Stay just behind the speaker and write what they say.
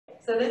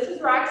So this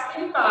is Rock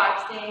City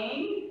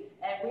Boxing,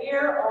 and we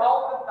are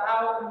all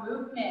about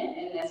movement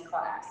in this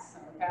class,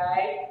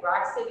 okay?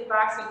 Rock City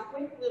Boxing,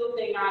 quick little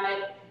thing on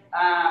it,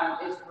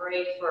 is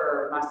great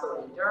for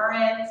muscle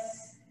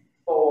endurance,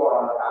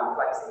 for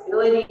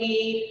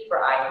flexibility,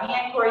 for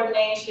eye-hand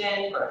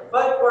coordination, for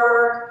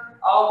footwork,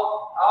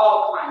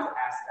 all kinds of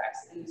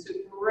aspects. And it's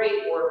a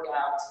great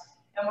workout.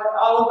 And we're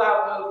all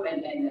about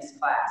movement in this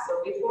class.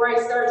 So before I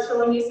start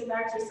showing you some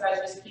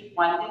exercises, just keep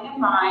one thing in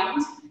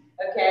mind,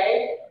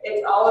 okay?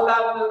 It's all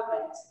about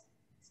movement.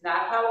 It's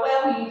not how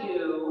well you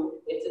do,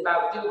 it's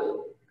about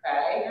doing,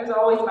 okay? There's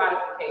always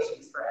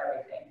modifications for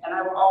everything, and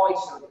I will always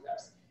show you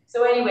those.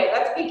 So anyway,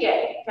 let's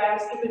begin, okay? I'm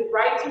skipping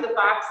right to the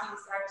boxing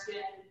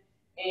section,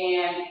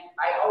 and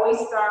I always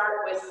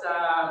start with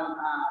some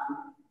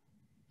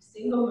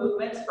single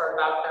movements for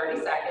about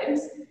 30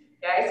 seconds,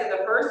 okay? So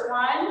the first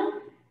one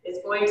is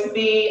going to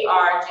be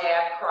our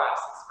jab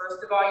crosses.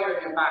 First of all, you're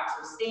in your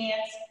boxer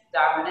stance,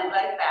 dominant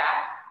leg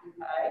back,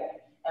 okay?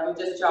 And we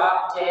just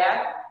jab,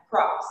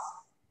 cross,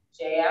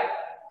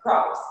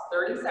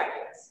 30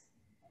 seconds.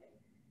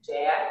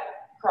 Jab,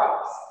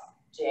 cross,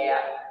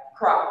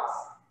 cross.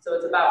 So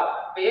it's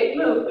about big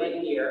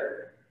movement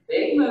here,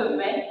 big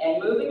movement,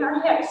 and moving our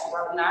hips.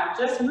 We're not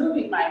just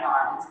moving my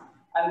arms,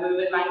 I'm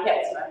moving my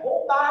hips. My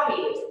whole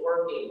body is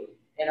working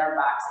in our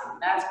boxing.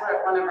 That's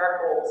one of our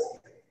goals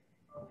here,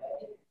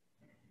 okay?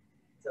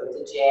 So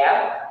it's a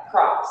jab,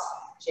 cross,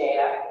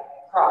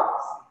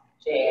 cross,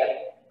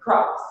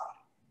 cross.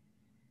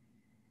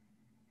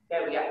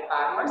 Okay, we got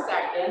 5 more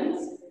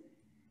seconds.